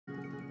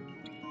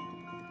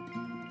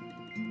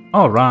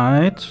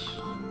Alright,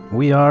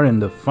 we are in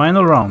the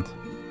final round.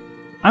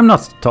 I'm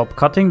not top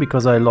cutting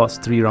because I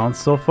lost 3 rounds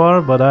so far,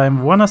 but I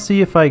wanna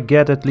see if I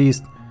get at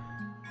least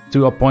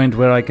to a point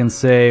where I can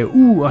say,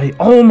 ooh, I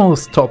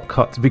almost top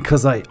cut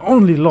because I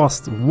only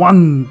lost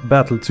 1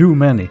 battle too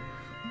many.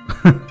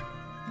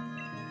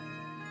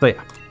 So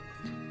yeah,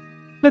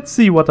 let's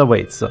see what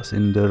awaits us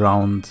in the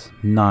round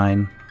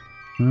 9.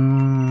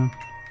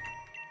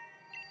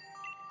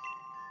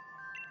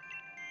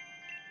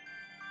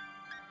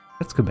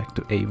 Let's go back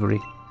to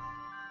Avery.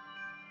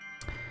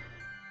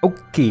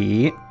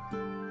 Okay.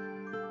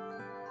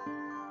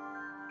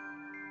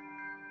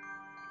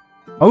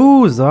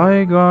 Oh,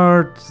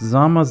 Zygarde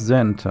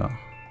Zamazenta.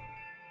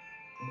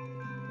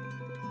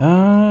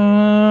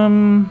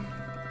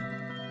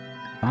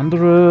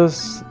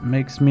 Thundurus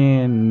makes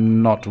me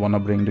not wanna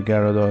bring the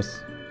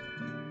Gyarados.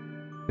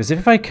 Because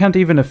if I can't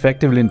even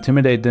effectively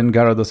intimidate, then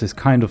Gyarados is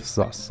kind of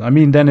sus. I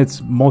mean, then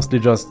it's mostly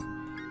just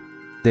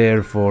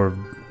there for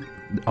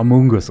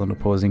Among Us on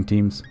opposing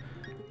teams.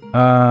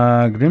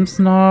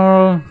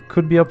 Grimmsnarl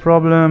could be a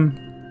problem.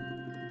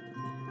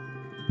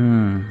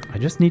 I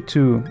just need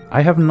to...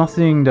 I have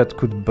nothing that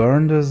could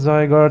burn the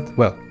Zygarde.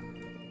 Well,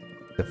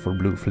 except for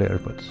Blue Flare,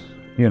 but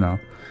you know.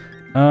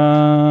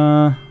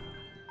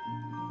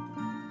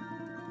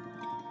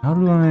 How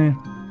do I...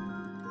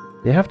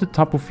 They have the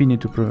Tapu Fini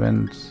to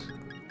prevent...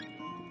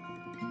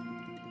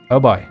 Oh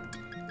boy.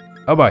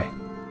 Oh boy.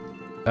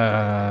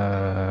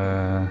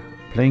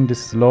 Playing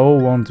this slow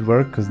won't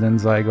work because then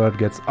Zygarde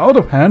gets out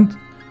of hand.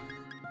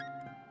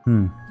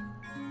 I'm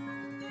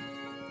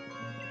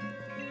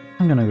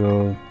gonna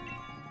go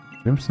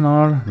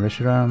Grimmsnarl,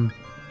 Reshiram,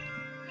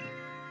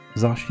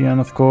 Zacian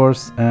of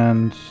course,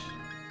 and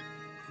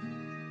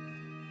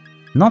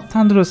not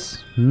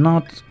Thundurus,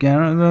 not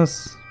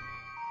Gyarados.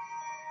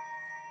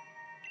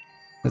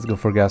 Let's go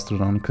for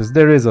Gastrodon because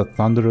there is a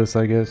Thundurus,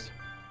 I guess.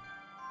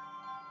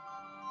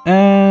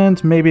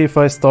 And maybe if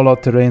I stall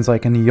out terrains I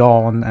can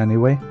Yawn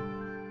anyway.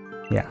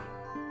 Yeah.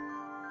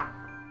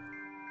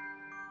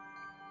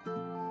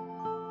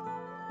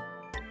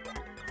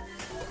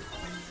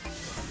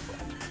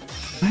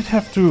 Might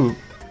have to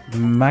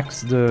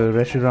max the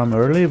Reshiram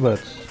early,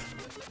 but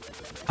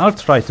I'll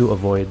try to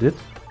avoid it.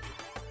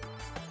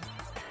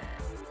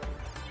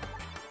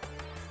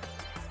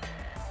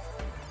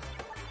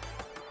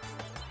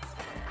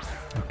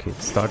 Okay,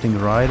 it's starting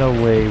right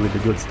away with the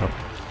good stuff.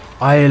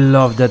 I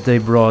love that they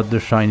brought the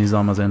shiny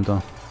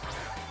Zamazenta.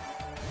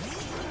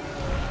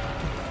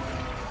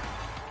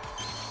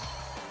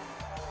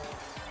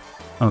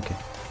 Okay.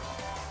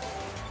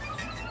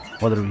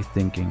 What are we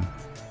thinking?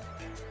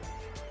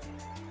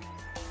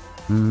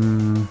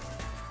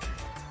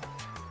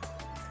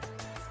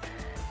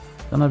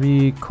 Gonna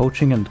be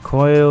coaching and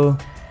coil.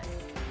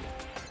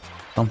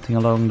 Something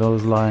along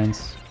those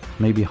lines.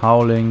 Maybe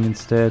howling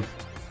instead.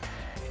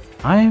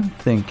 I'm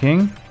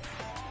thinking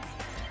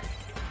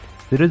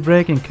Spirit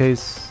Break in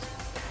case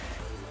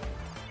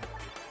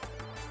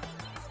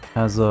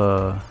has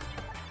a...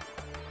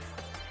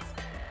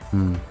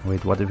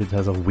 wait, what if it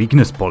has a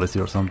weakness policy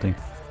or something?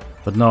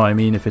 But no, I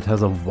mean if it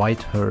has a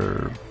white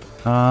herb.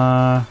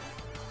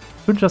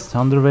 Could just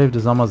Thunderwave the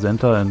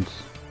Zamazenta and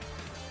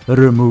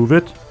remove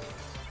it.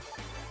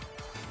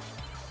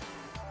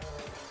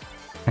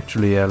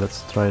 Actually, yeah,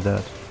 let's try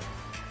that.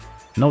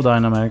 No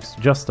Dynamax,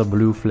 just a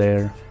blue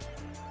flare.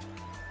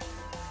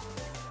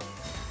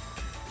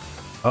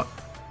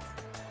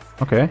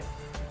 Okay.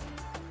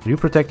 Are you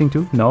protecting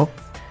too? No.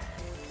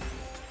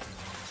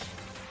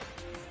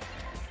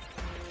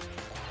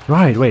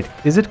 Right, wait.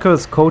 Is it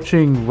because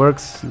coaching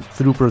works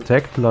through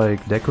protect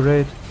like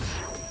decorate?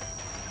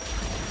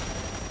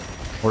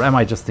 Or am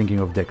I just thinking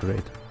of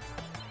decorate?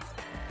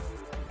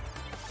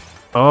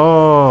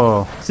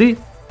 Oh, see?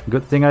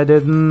 Good thing I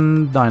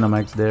didn't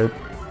Dynamax there.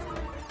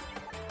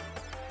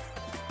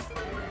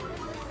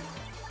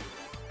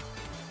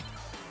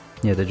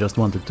 Yeah, they just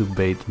wanted to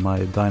bait my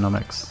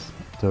Dynamax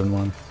turn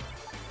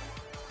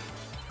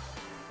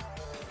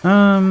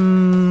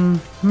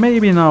 1.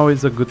 Maybe now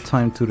is a good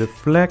time to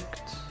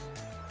reflect.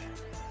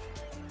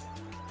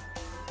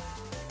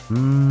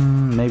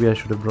 Maybe I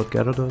should have brought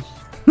Gyarados.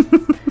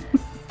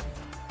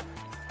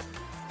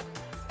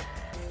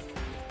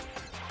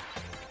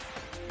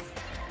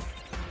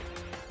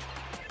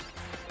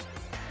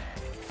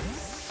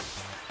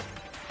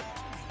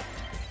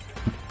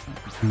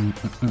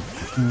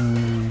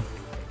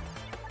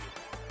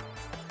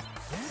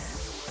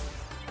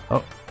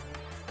 Oh.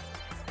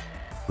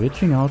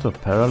 Reaching out a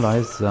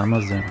paralyzed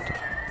Zamazenta.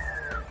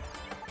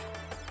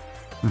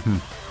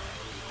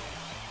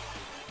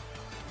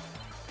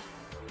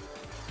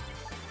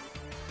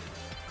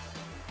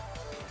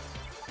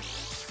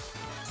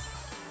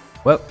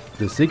 Well,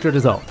 the secret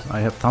is out.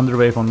 I have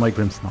Thunderwave on my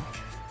Grimmsnarl.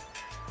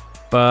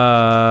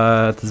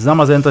 But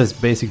Zamazenta is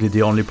basically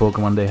the only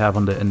Pokemon they have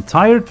on the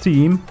entire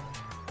team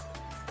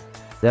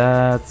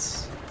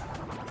that's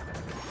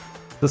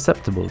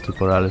susceptible to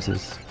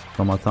paralysis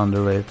from a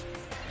Thunderwave.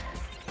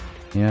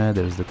 Yeah,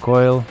 there's the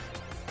coil.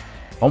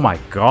 Oh my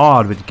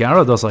god, with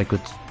Gyarados I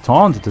could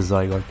taunt the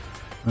Zygarde.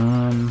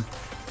 I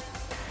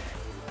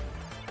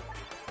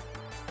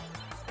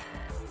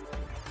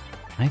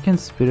can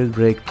Spirit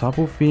Break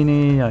Tapu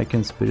Fini, I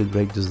can Spirit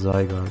Break the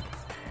Zygarde.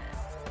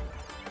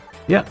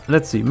 Yeah,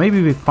 let's see.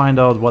 Maybe we find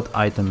out what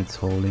item it's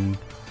holding.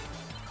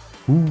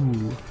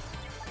 Ooh.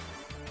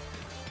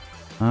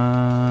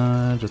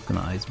 Just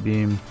gonna Ice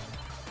Beam.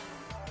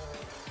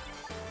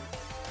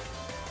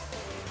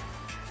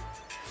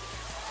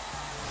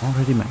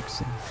 Already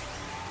maxing.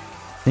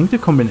 I think the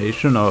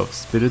combination of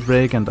Spirit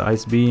Break and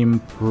Ice Beam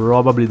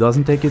probably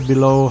doesn't take it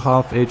below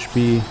half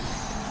HP,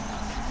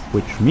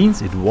 which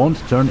means it won't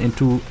turn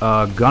into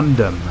a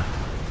Gundam.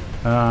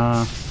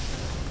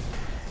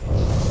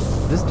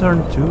 This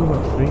turn 2 or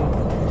 3?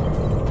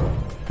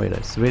 Wait,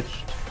 I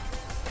switched.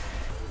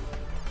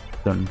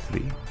 Turn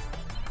 3.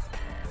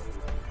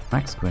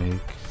 Max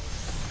Quake.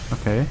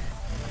 Okay.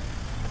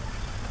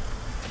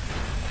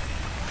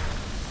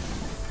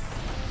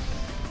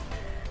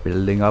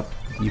 Building up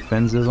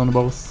defenses on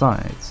both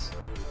sides.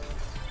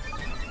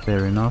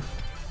 Fair enough.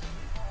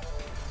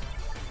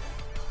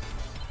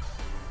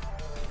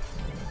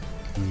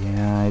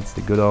 Yeah, it's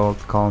the good old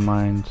Calm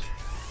Mind.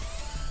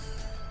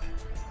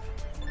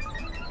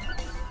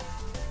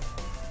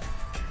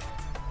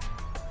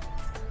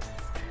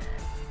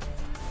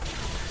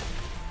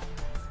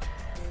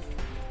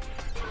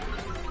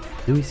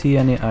 Do we see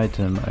any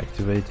item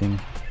activating?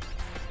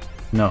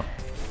 No.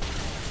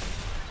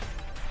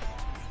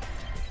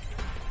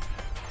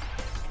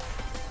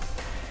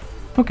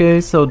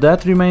 Okay, so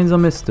that remains a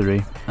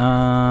mystery.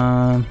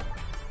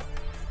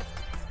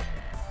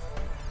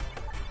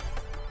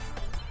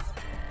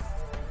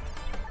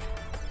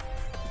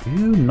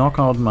 You knock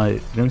out my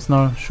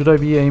Grimmsnarl. Should I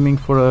be aiming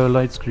for a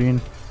light screen?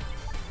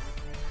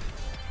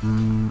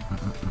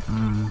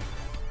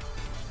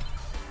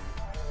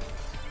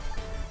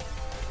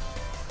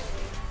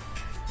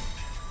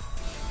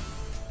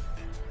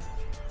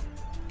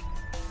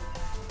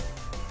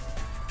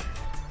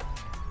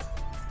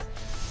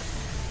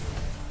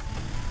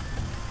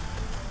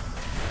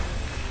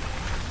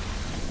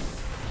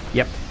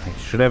 Yep, I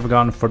should have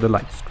gone for the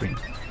light screen.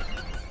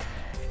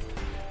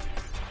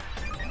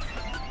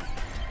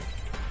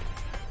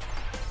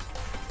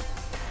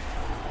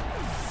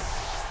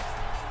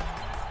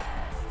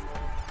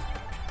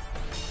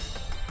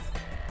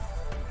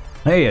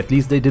 Hey, at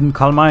least they didn't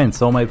Calm Mind,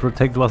 so my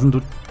Protect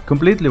wasn't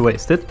completely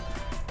wasted.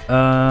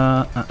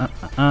 Yeah,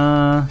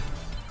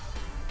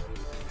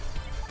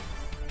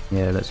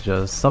 let's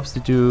just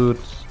substitute.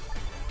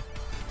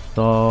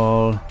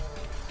 Stall.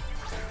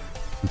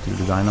 Until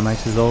the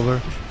Dynamax is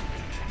over.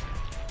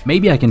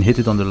 Maybe I can hit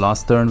it on the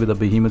last turn with a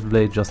Behemoth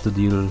Blade just to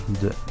deal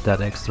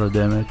that extra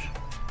damage.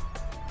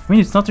 I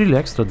mean, it's not really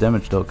extra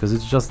damage though, because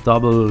it's just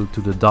double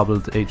to the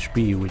doubled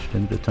HP, which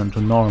then return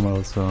to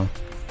normal, so...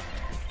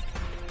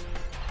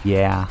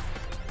 Yeah.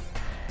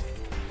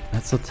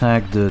 Let's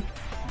attack the...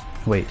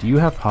 Wait, you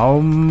have how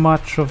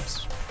much of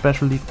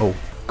special def... Oh,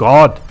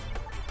 God!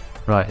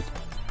 Right.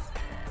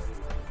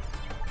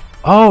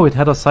 Oh, it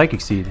had a Psychic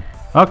Seed.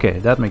 Okay,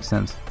 that makes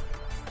sense.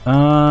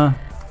 So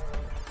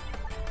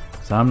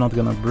I'm not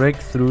gonna break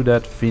through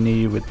that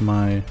Fini with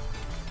my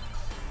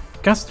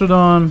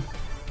Gastrodon,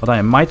 but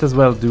I might as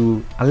well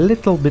do a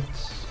little bit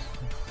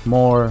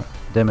more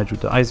damage with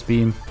the Ice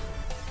Beam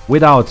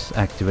without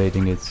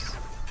activating its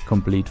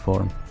complete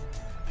form.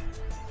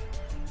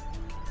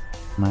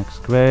 Max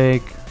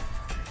Quake,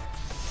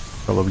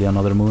 probably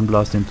another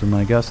Moonblast into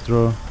my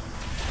Gastro.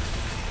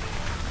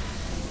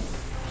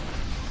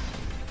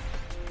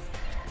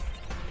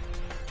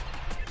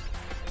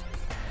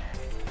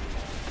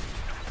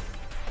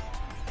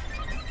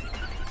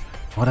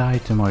 What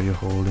item are you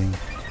holding?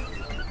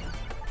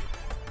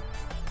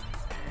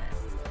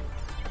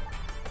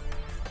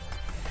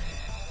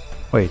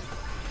 Wait.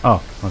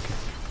 Oh, okay.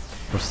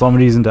 For some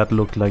reason that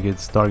looked like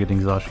it's targeting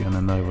Zacian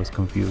and I was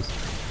confused.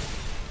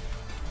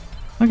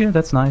 Okay,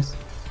 that's nice.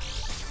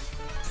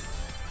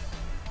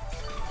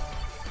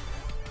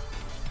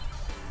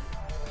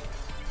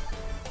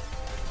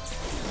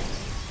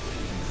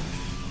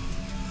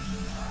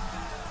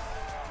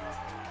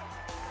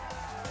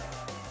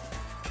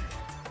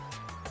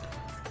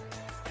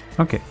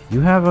 Okay, you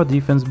have a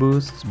defense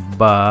boost,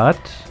 but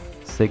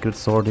Sacred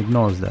Sword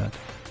ignores that.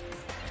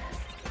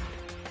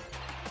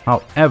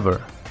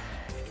 However,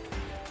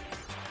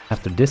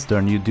 after this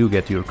turn you do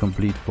get your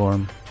complete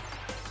form.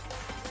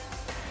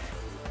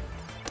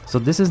 So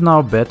this is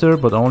now better,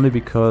 but only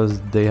because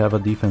they have a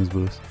defense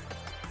boost.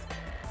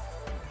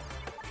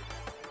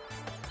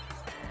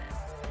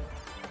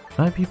 Should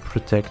I be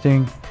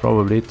protecting?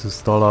 Probably to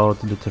stall out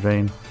the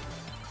terrain.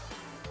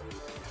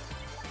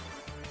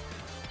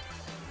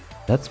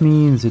 That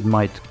means it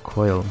might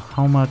coil.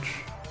 How much?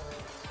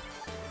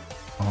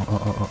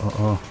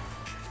 Oh.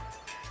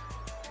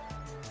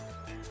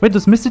 Wait,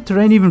 does Misty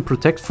Terrain even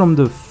protect from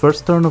the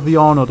first turn of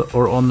Yawn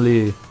or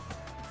only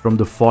from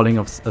the falling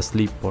of a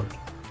sleep port?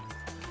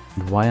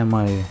 Why am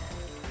I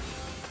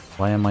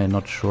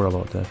not sure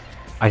about that?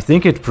 I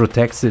think it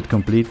protects it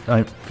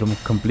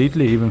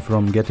completely, even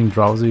from getting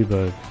drowsy,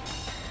 but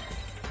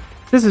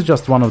This is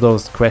just one of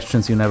those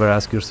questions you never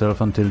ask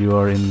yourself until you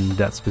are in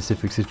that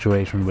specific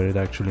situation where it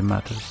actually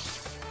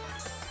matters.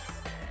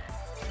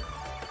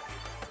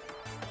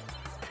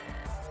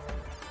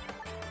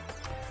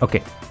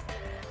 Okay.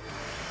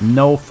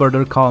 No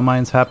further Calm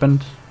Minds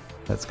happened.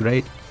 That's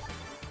great.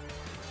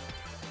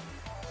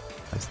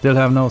 I still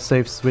have no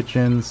safe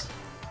switch-ins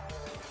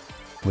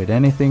with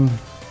anything.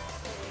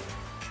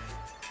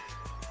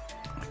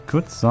 I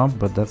could sub,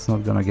 but that's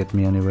not gonna get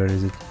me anywhere,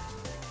 is it?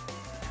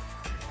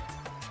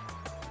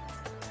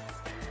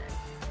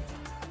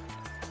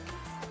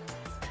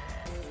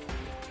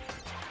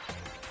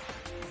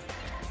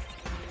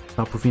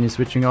 Tapu Fini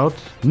switching out?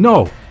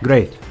 No!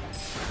 Great!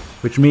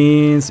 Which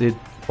means it...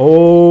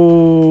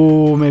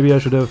 Oh, maybe I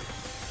should have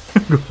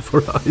gone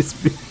for Ice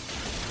Beam.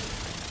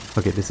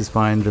 Okay, this is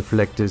fine.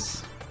 Reflect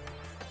is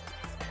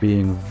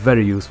being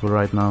very useful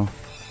right now.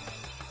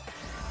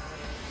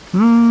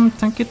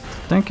 Tank it,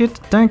 tank it,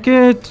 tank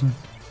it!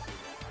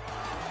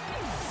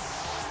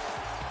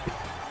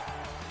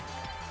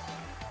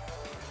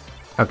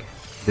 Okay,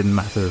 didn't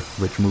matter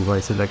which move I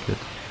selected.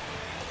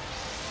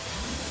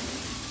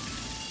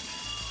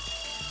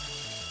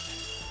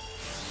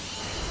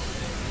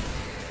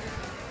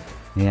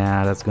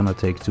 Yeah, that's gonna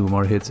take 2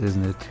 more hits,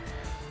 isn't it?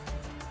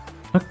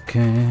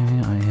 Okay,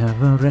 I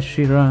have a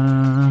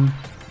Reshiram.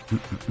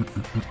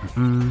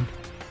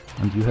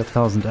 And you have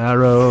 1000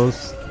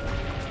 arrows.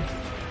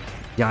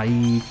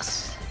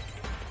 Yikes.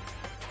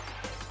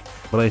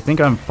 But I think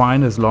I'm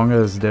fine as long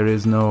as there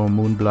is no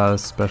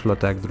Moonblast special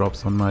attack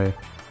drops on my...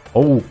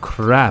 Oh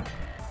crap!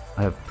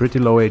 I have pretty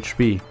low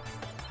HP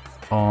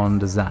on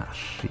the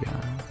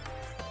Zacian.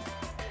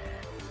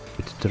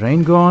 With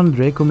Terrain gone,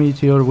 Draco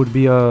Meteor would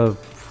be a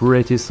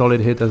pretty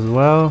solid hit as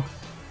well.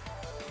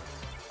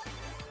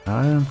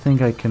 I don't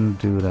think I can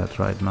do that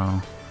right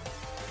now.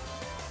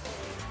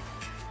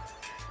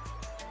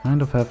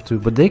 Kind of have to,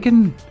 but they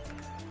can...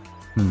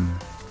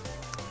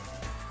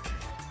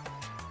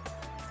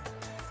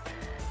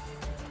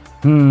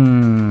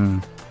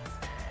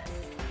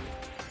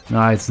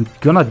 Nah, it's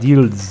gonna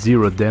deal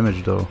 0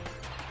 damage though.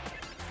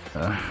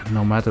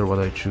 No matter what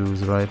I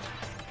choose, right?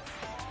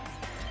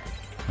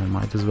 I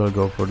might as well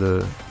go for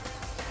the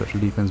special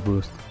defense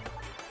boost.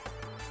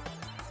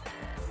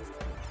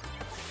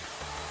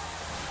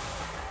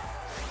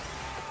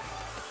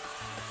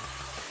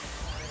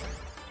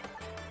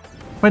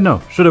 Wait,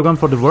 no, should have gone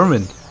for the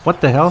Whirlwind.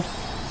 What the hell?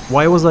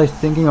 Why was I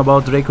thinking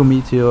about Draco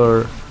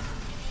Meteor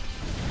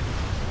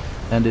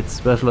and its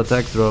special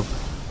attack drop?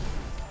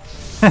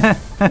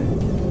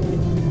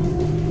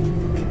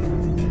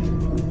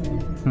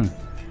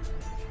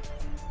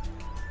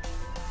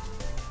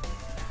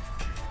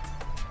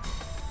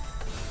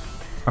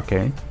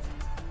 Okay.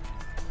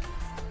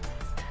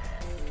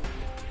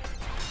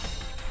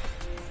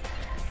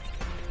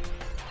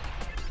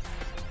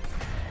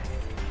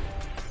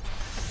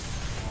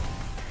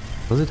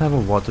 Does it have a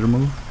water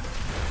move?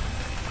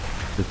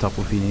 The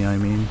Tapu Fini, I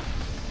mean.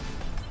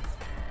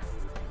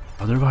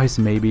 Otherwise,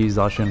 maybe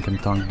Zacian can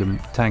tank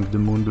the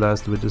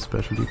Moonblast with the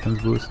special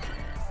defense boost.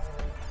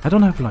 I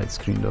don't have light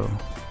screen though.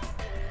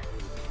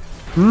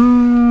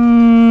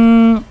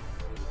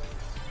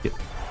 Yep.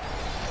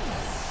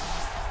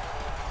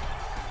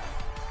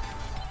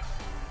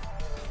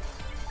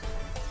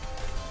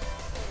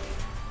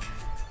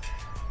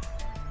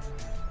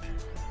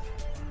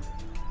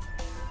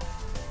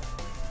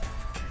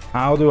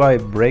 How do I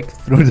break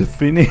through the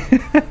Fini?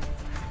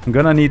 I'm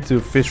gonna need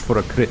to fish for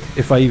a crit,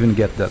 if I even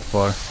get that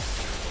far.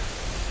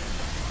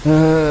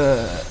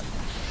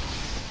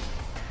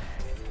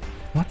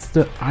 What's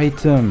the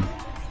item?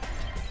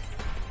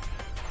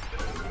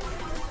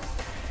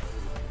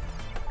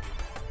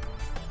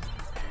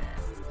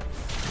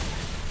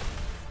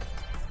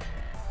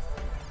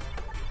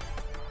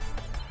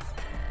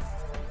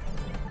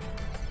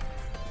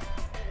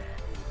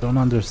 Don't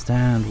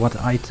understand. What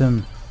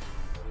item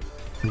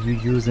are you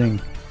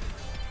using?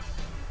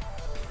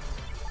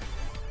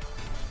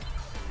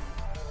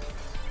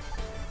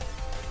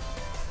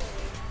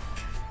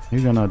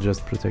 You're gonna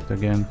just protect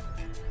again.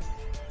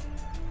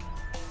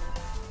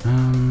 I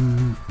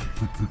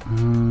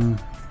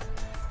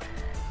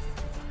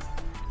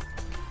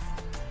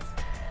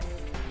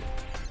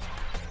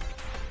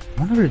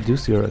wanna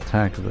reduce your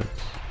attack, but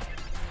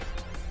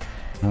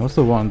I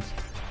also want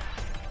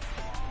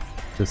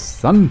the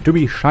sun to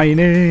be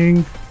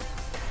shining.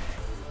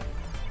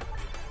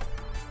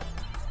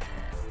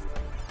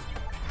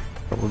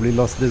 Probably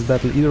lost this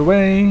battle either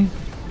way.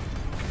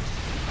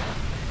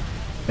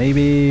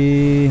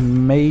 Maybe.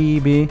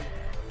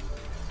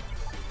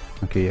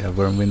 Okay, yeah,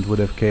 Wormwind would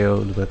have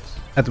KO'd, but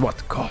at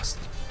what cost?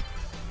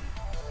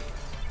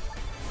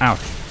 Ouch.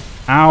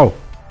 Ow!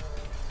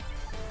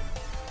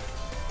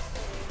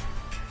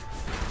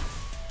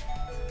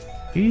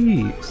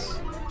 Jeez.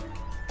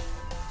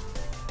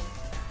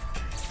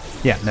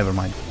 Yeah, never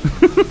mind.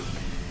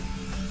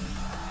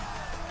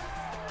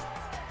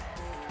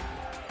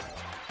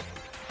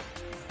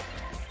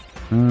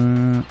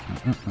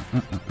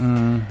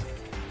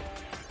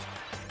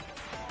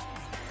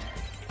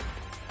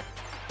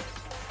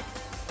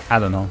 I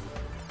don't know.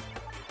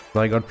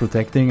 Zygarde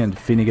protecting and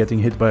Finny getting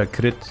hit by a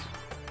crit.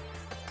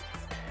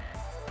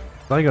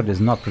 Zygarde is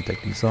not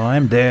protecting, so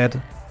I'm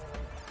dead.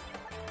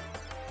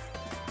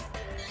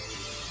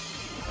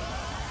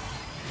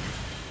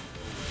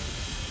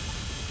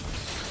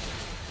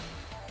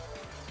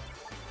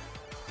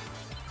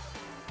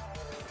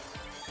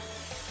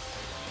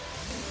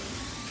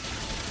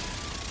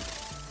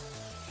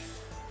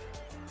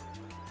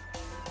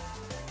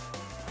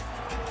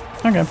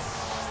 Okay.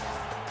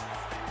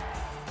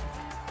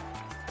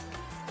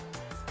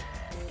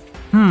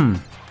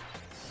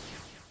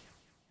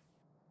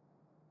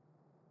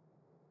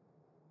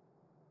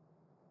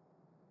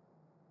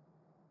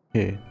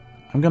 Okay,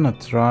 I'm gonna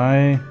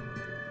try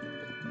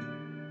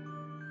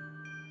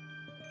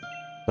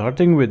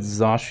starting with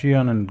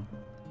Zacian and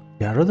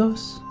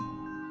Gyarados.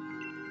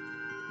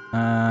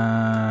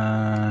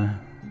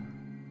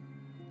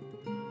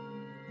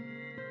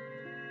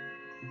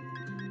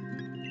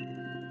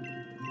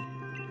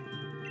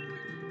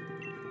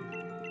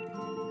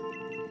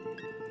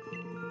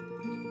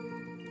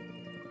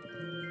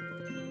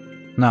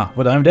 No,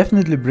 but I'm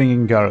definitely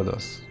bringing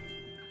Gyarados.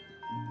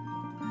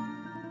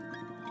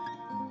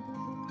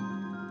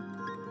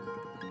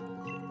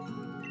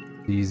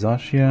 The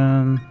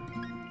Zacian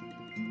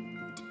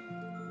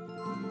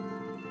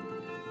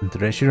and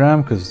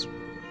Reshiram, because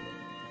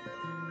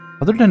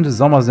other than the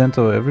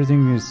Zamazenta,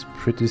 everything is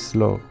pretty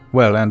slow.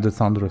 Well, and the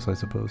Thundurus, I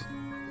suppose.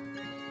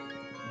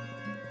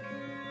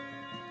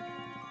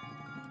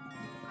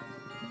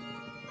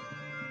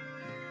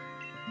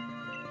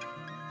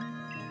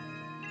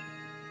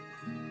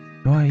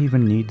 Do I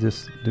even need the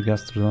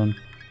Gastrodon?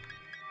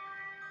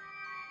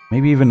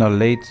 Maybe even a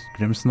late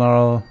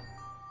Grimmsnarl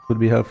would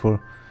be helpful.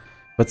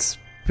 But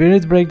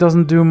Spirit Break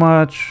doesn't do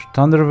much.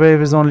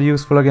 Thunderwave is only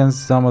useful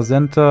against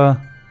Zamazenta.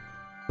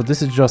 So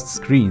this is just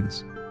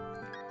screens.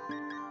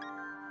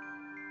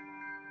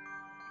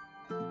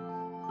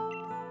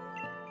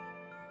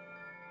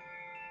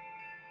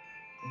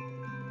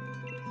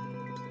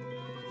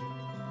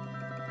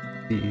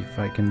 See if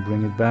I can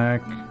bring it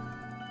back.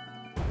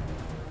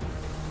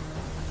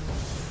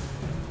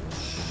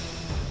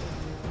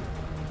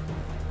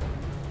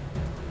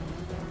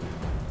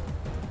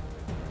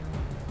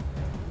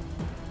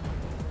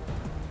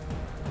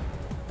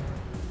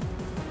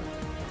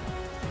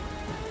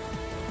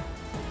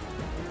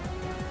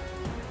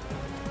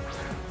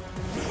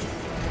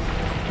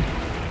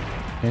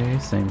 Okay,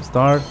 same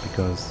start,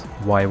 because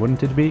why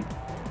wouldn't it be?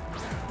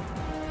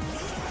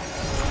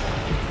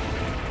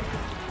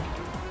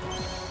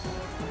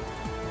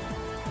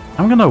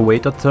 I'm gonna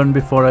wait a turn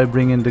before I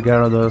bring in the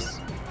Gyarados.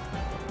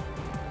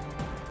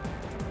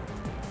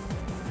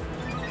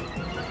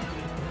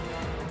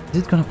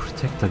 Is it gonna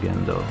protect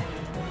again though?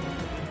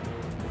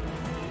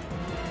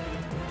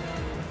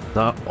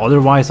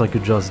 Otherwise I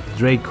could just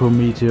Draco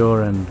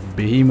Meteor and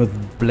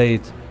Behemoth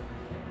Blade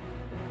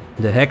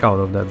the heck out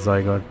of that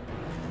Zygarde.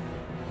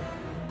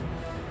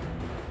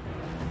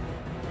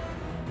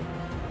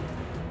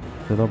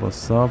 Set up a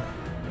sub.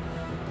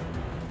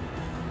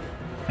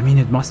 I mean,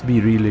 it must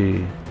be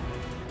really...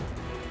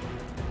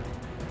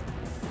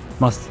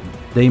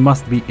 They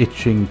must be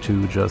itching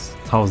to just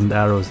 1000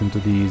 arrows into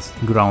these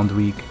ground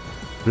weak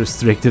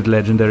restricted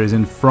legendaries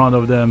in front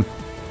of them.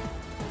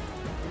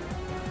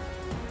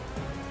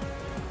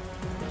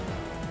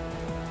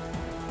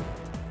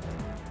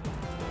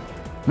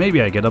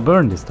 Maybe I get a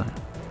burn this time.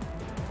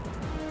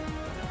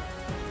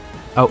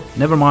 Oh,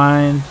 never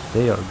mind.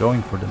 They are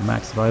going for the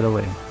max right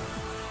away.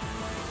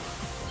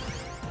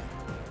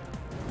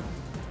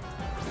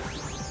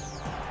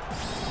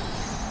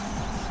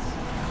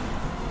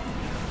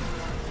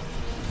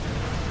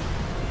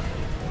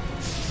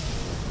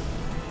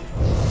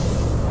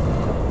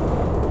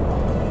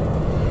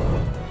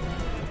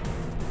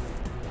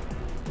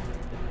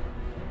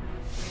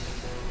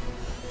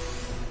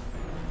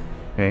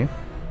 Okay.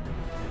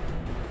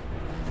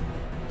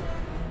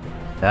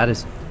 That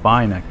is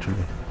fine, actually.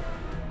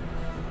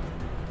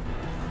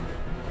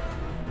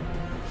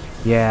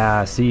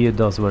 Yeah, see, it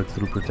does work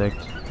through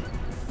Protect.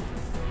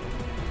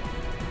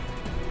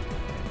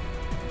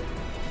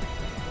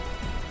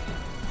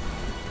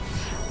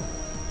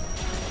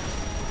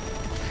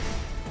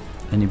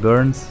 Any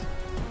burns?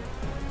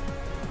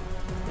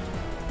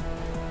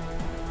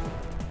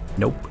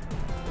 Nope.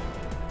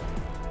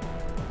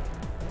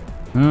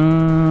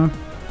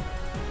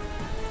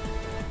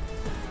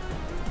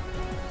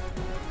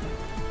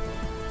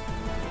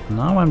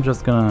 Now I'm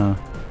just gonna...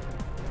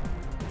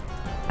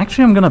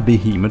 Actually, I'm gonna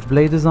Behemoth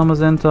Blade the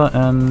Zamazenta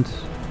and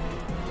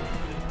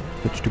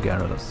switch to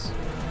Gyarados.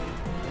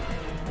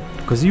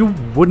 Because you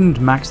wouldn't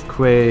Max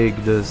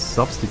Quake the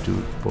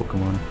substitute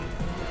Pokemon.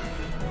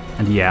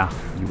 And yeah,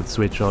 you would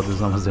switch out the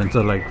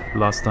Zamazenta like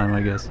last time,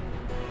 I guess.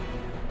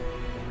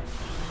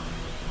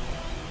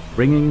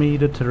 Bringing me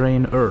the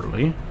terrain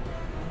early.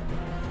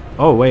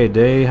 Oh wait,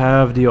 they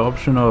have the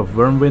option of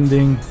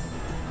Wyrmwinding.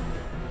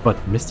 But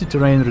Misty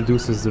Terrain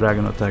reduces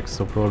Dragon attacks,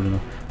 so probably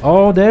not.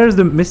 Oh, there's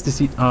the Misty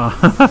Seed.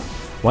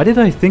 Why did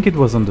I think it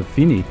was on the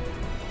Finny?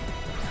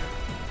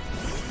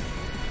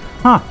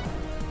 Huh!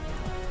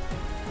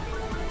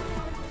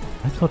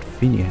 I thought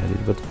Finny had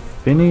it, but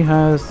Finny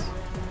has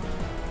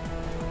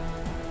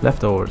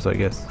leftovers, I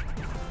guess.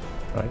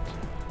 Right.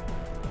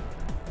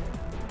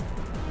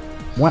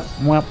 Wah,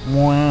 wah,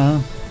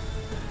 wah.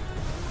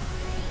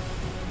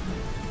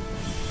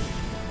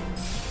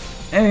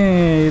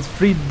 Hey, it's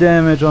free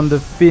damage on the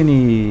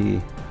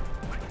Finny.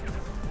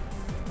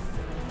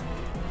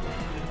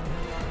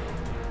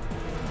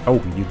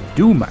 Oh, you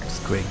do max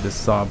quake the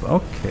sub.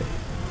 Okay.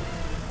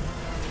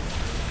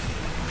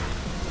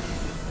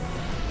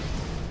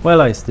 Well,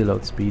 I still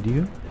outspeed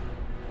you.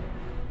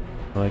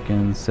 So I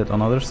can set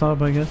another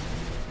sub, I guess.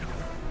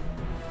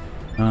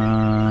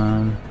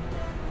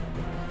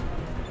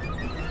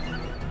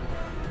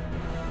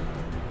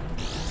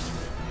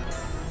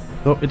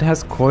 So it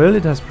has coil,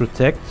 it has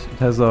protect, it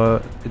has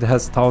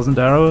 1000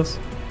 arrows,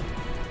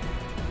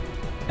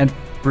 and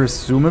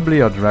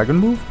presumably a dragon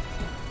move.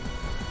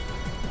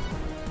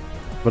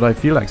 But I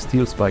feel like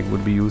Steel Spike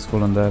would be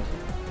useful on that.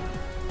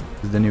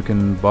 Because then you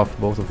can buff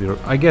both of your...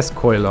 I guess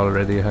Coil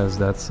already has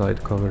that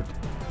side covered.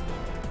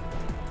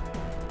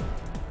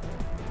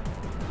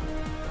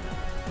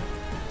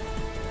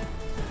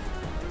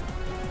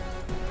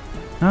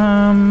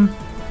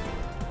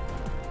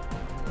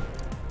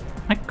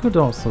 I could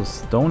also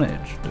Stone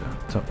Edge the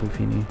Tapu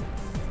Fini.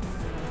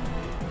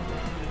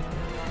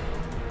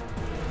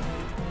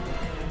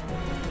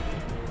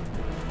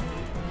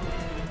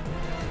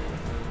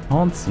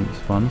 Haunt seems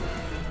fun.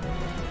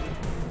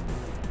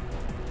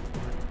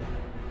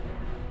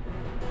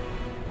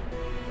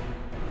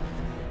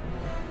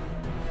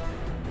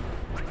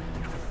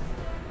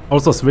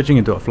 Also, switching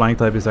into a flying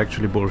type is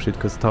actually bullshit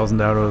because 1000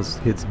 arrows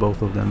hits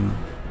both of them.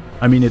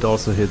 I mean, it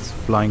also hits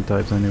flying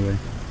types anyway.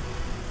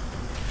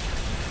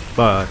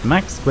 But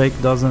Max Quake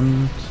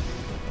doesn't.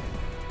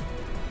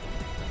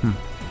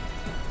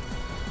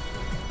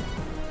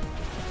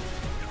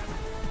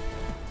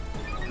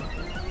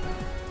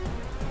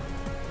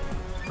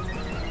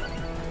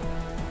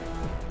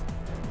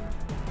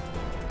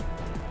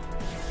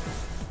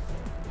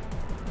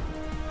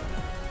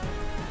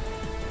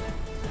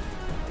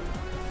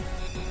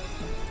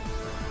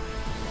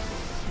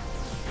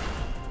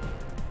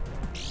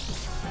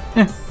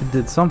 It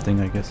did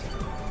something, I guess.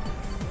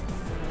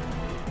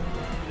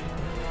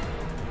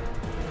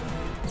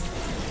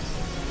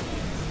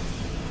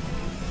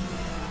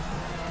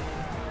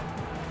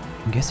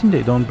 I'm guessing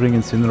they don't bring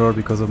Incineroar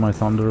because of my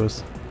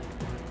Thundurus.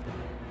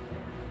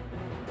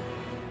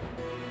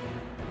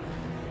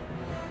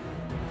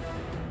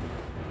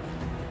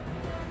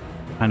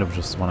 Kind of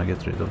just want to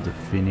get rid of the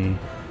Finny.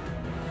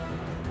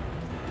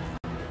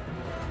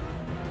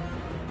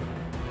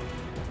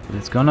 But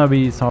it's gonna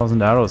be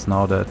 1000 arrows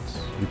now that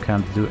you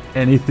can't do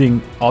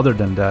anything other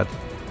than that.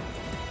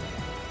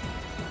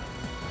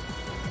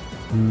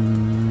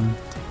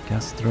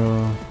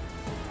 Gastro.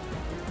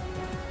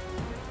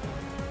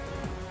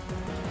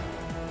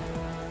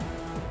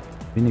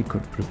 Finny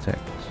could protect.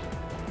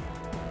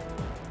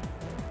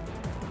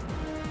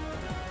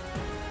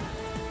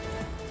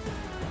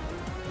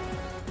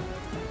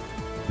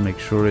 Make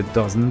sure it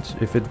doesn't,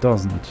 if it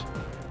doesn't.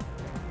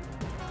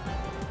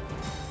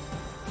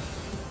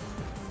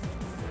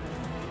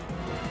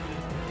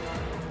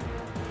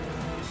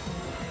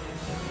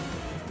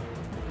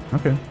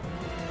 Okay.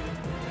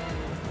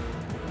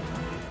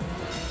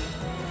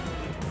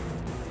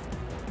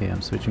 Okay,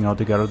 I'm switching out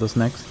the Gyarados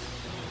next.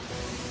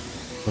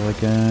 So I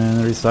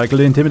can recycle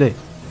the Intimidate.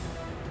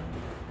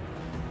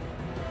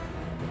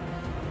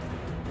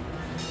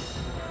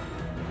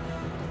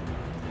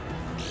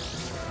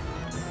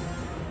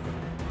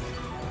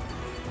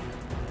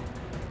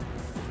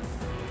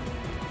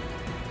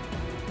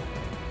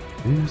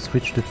 You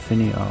switch the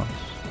Finny out.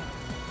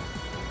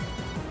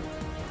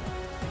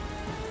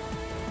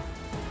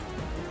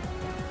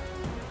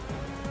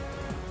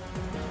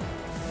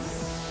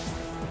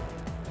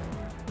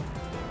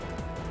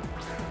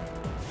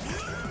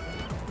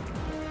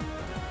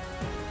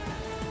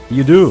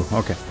 You do?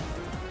 Okay.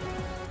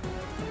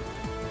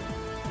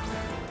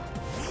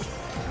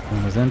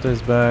 When Mazenta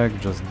is back,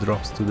 just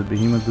drops to the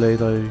Behemoth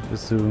Blade, I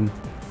assume.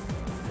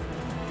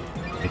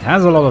 It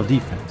has a lot of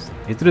defense.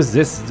 It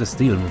resists the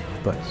steel move,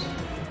 but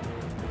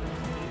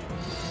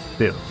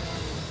still.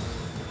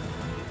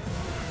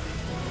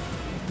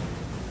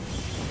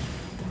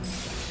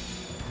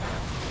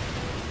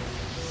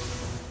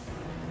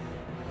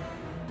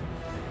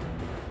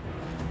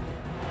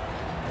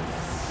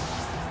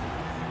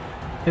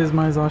 Is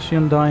my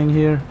Zacian dying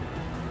here?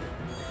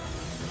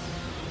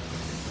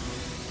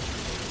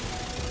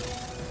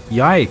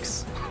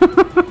 Yikes!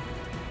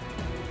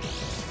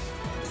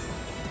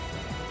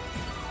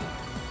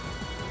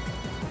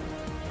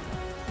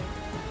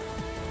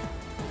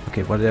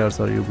 Okay, what else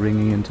are you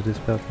bringing into this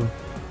battle?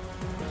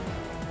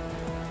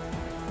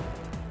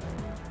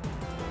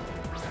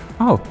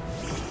 Oh!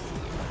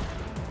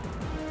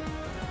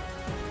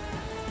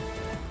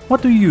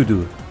 What do you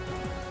do?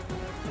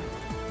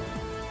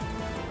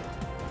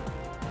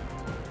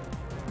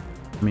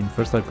 I mean,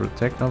 first I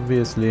protect,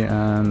 obviously,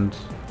 and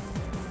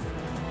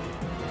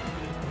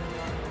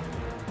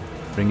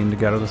Bring in the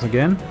Gyarados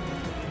again.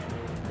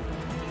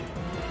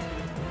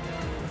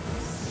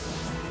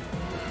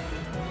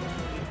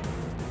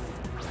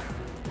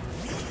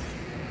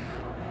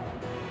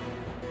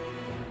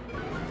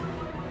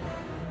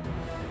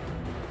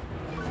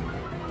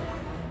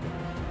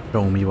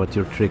 Show me what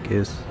your trick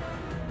is.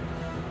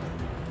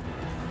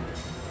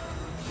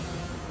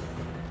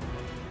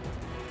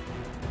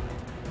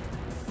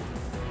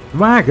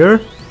 Swagger?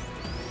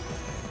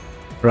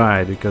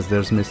 Right, because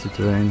there's Misty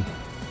Terrain.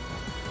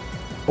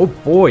 Oh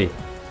boy!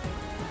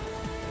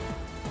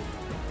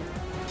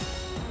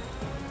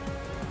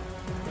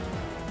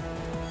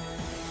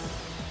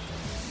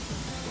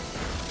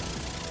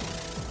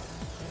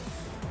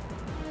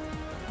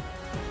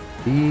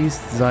 At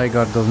least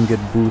Zygarde doesn't get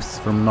boosts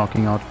from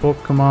knocking out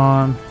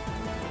Pokemon.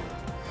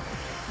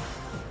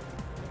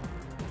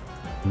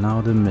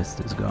 Now the mist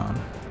is gone.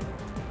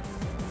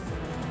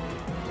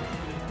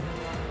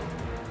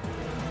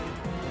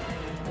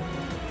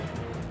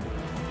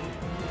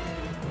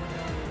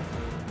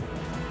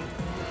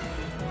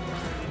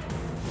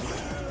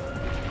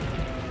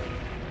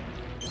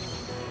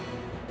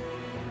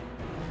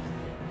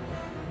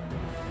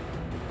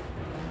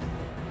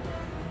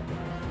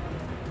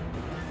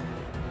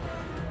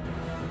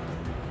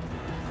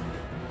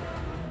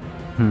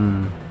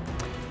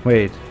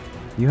 Wait,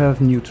 you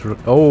have neutral.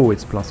 Oh,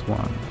 it's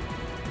 +1.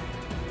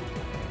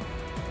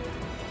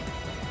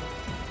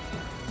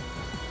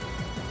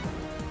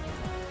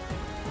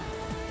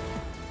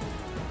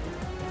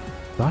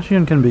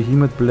 Zacian can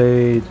Behemoth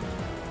Blade,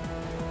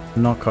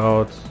 knock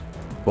out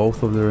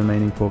both of the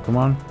remaining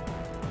Pokemon.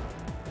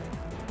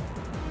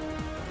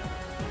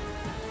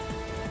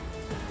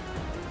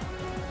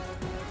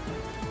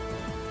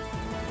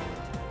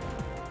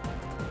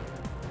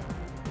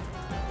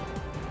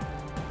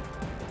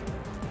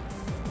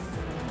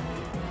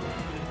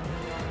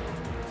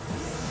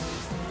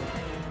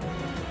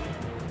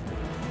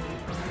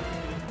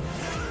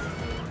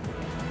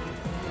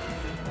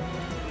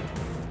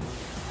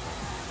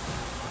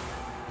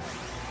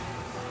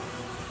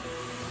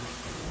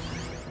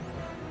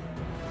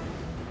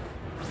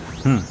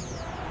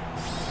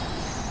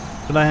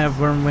 Should I have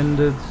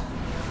Worm-Winded?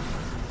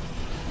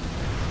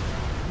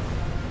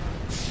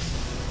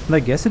 And I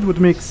guess it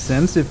would make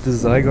sense if the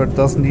Zygarde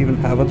doesn't even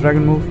have a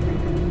Dragon move.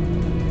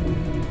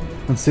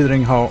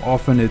 Considering how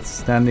often it's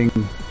standing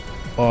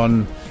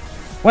on...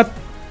 What?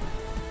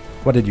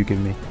 What did you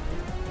give me?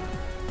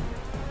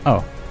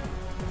 Oh.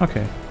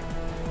 Okay.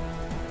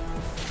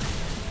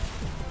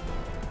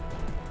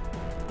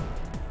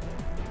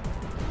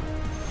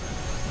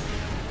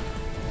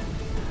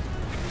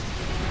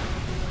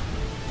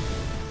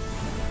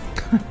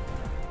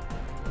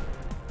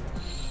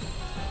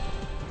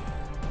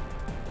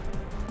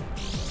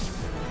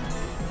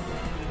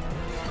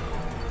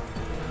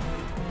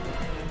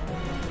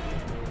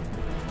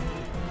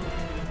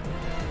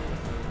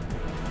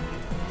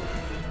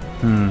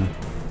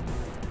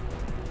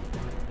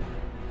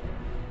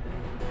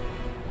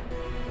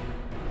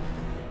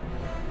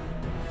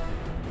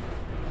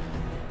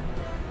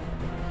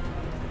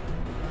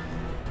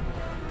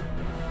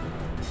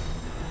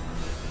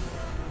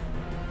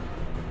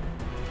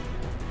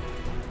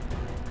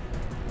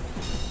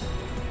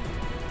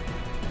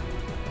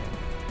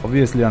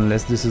 Obviously,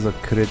 unless this is a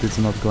crit, it's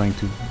not going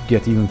to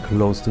get even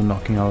close to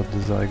knocking out the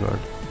Zygarde.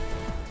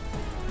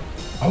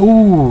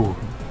 Oh!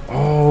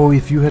 Oh,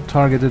 if you had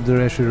targeted the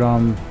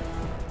Reshiram.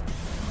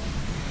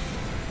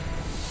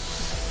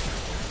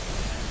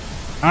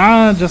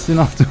 Ah, just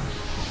enough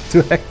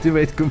to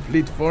activate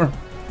complete form.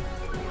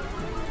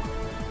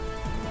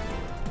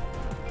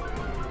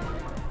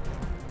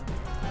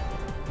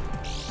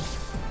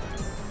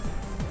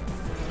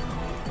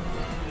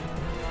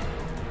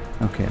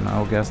 Okay,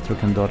 now Gastro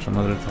can dodge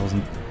another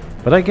 1000.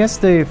 But I guess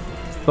they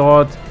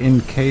thought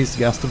in case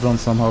Gastrodon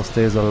somehow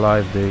stays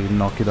alive, they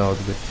knock it out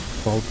with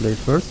Fall Blade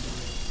first.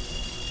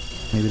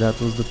 Maybe that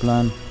was the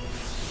plan.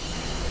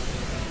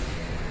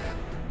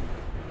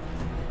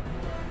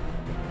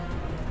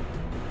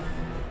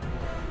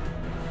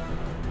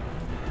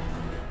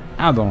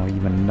 I don't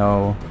even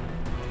know.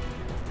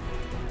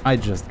 I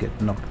just get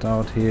knocked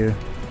out here.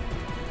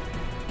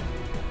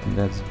 And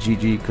that's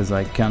GG, because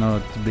I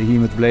cannot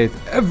Behemoth Blade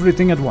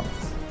everything at once.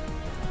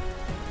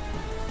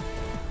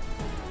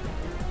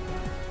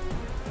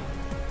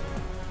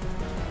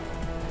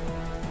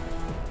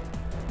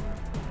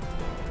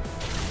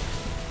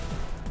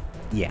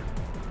 Yeah.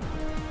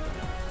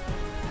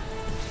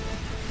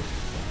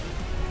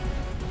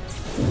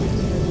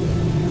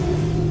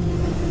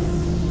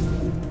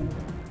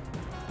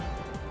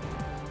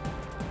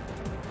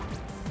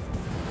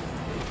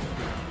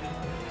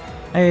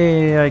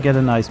 Hey, I get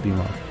an Ice Beam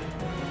off.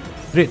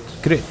 Crit,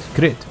 crit,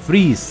 crit,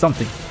 freeze,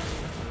 something.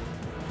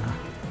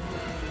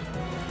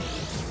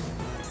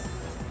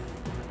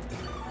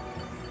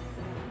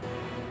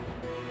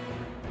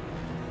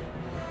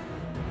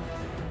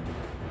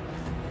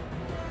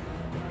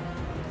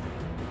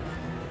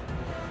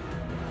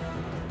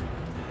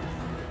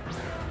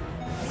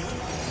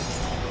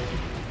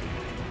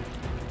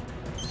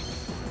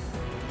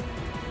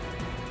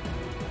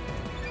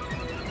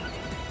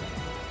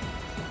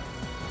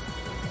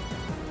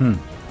 Hmm.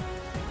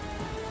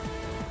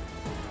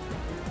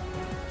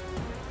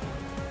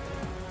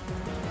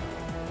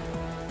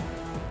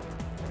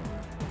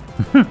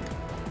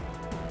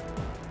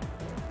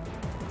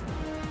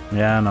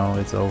 Yeah, no,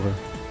 it's over.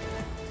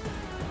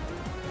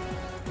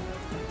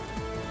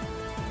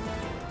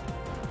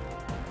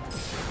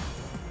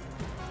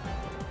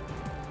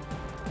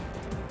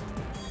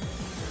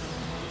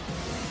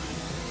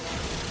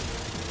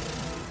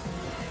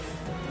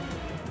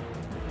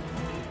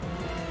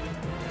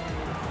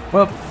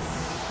 Well,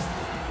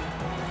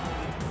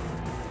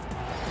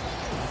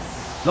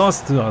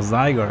 lost to a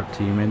Zygarde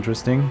team,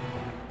 interesting.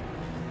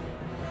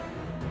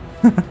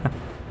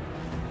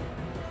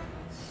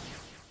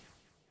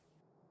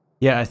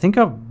 Yeah, I think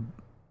a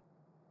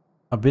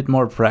bit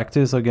more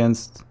practice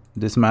against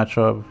this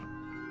matchup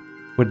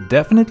would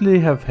definitely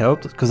have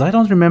helped, because I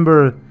don't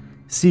remember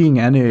seeing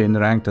any in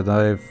ranked that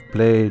I've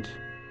played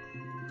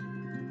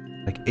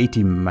like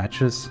 80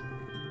 matches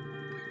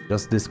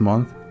just this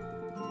month.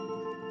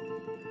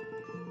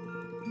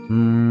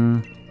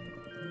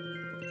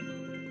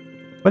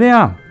 But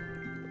yeah,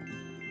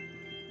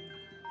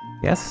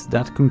 yes,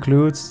 that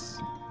concludes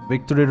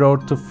Victory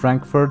Road to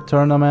Frankfurt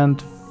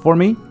tournament for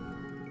me.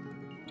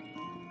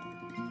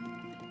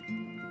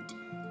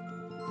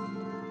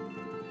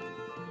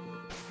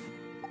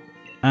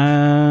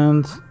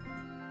 And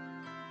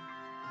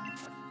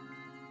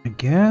I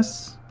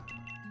guess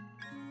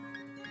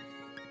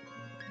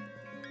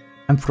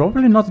I'm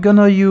probably not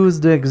gonna use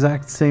the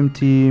exact same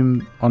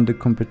team on the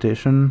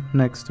competition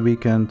next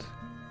weekend.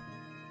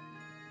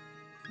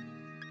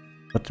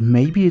 But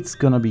maybe it's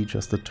gonna be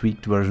just a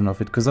tweaked version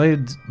of it, because I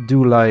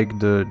do like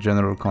the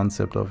general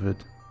concept of it.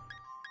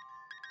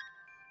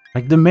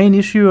 Like, the main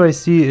issue I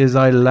see is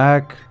I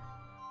lack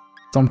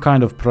some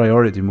kind of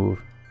priority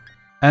move.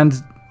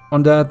 And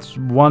on that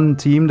one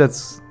team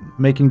that's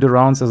making the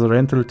rounds as a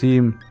rental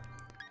team,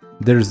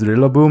 there's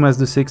Rillaboom as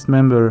the 6th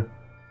member.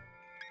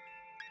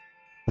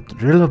 But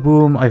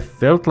Rillaboom, I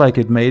felt like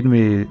it made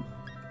me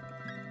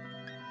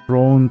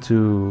prone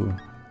to...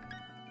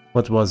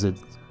 what was it?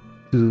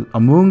 To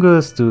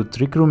Amoonguss, to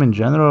Trick Room in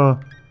general.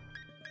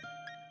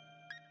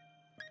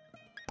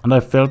 And I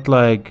felt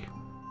like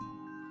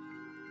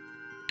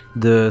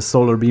the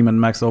Solar Beam and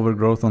Max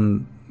Overgrowth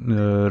on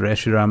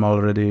Reshiram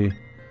already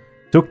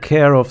took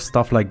care of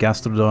stuff like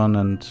Gastrodon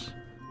and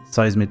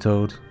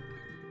Seismitoad.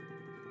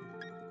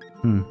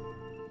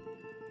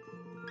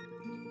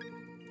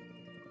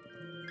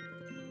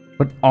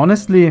 But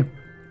honestly,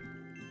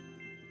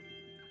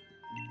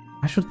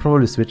 I should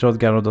probably switch out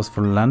Gyarados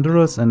for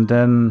Landorus and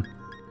then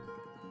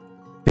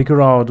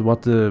figure out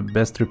what the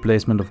best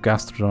replacement of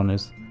Gastrodon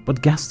is.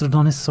 But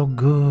Gastrodon is so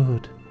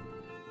good.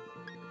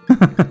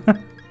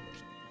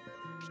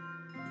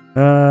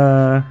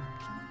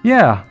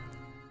 Yeah.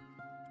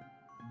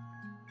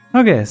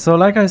 Okay, so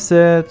like I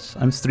said,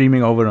 I'm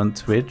streaming over on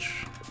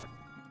Twitch.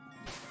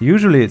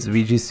 Usually it's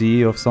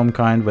VGC of some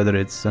kind, whether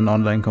it's an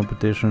online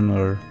competition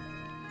or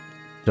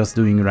just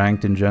doing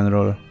ranked in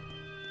general.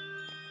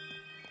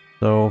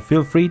 So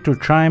feel free to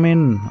chime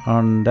in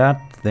on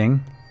that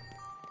thing.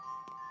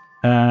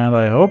 And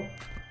I hope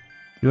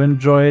you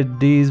enjoyed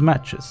these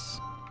matches.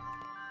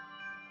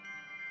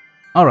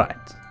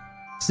 Alright,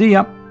 see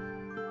ya!